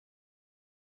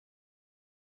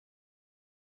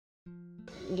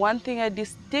one thing I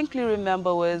distinctly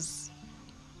remember was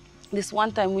this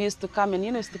one time we used to come and,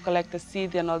 used to collect the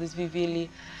seed and all this vivili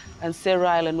and Sarah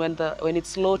Island. When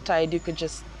it's low tide, you could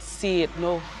just see it,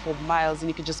 for miles, and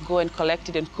you could just go and collect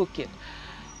it and cook it.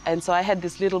 And so I had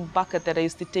this little bucket that I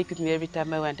used to take with me every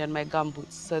time I went, and my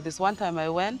gumboots. So this one time I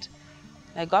went,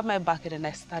 I got my bucket and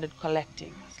I started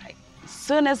collecting. It's like, as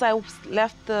soon as I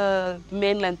left the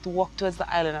mainland to walk towards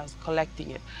the island, I was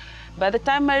collecting it. By the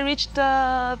time I reached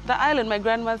the island, my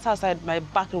grandmother's house, my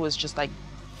bucket was just like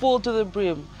full to the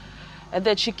brim. And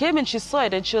then she came and she saw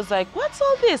it and she was like, "What's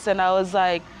all this?" And I was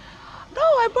like, "No,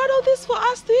 I brought all this for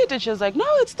us to eat." And she was like, "No,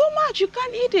 it's too much. You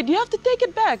can't eat it. You have to take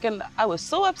it back." And I was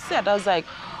so upset. I was like,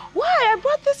 "Why? I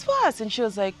brought this for us." And she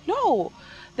was like, "No,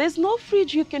 there's no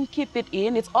fridge you can keep it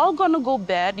in. It's all going to go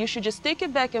bad. You should just take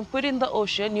it back and put it in the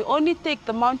ocean. You only take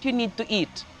the amount you need to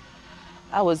eat."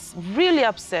 I was really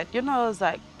upset. I was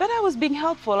like, but I was being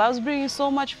helpful. I was bringing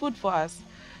so much food for us.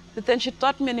 But then she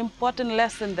taught me an important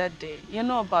lesson that day,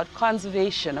 about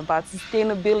conservation, about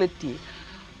sustainability.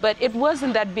 But it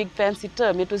wasn't that big fancy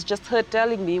term. It was just her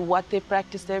telling me what they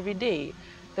practiced every day.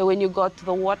 That when you go to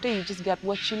the water, you just get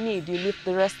what you need. You leave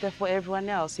the rest there for everyone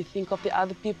else. You think of the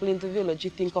other people in the village.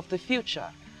 You think of the future.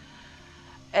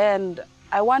 And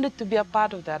I wanted to be a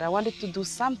part of that. I wanted to do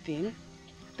something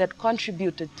that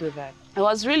contributed to that. It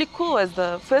was really cool, as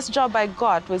the first job I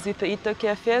got was with the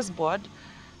Itoke Affairs Board,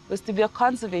 was to be a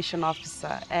conservation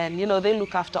officer. And, they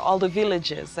look after all the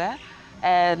villages.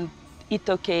 And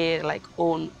Itoke,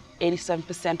 own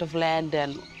 87% of land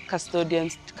and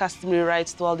customary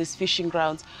rights to all these fishing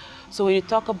grounds. So when you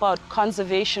talk about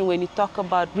conservation, when you talk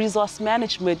about resource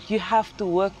management, you have to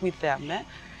work with them.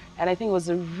 And I think it was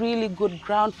a really good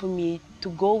ground for me to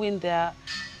go in there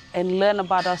and learn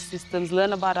about our systems,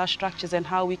 learn about our structures and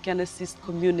how we can assist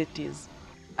communities.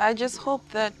 I just hope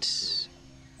that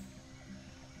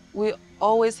we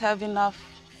always have enough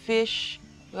fish,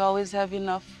 we always have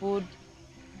enough food,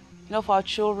 for our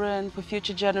children, for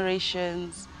future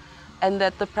generations, and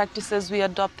that the practices we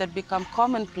adopt that become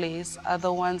commonplace are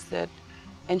the ones that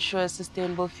ensure a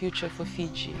sustainable future for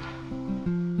Fiji.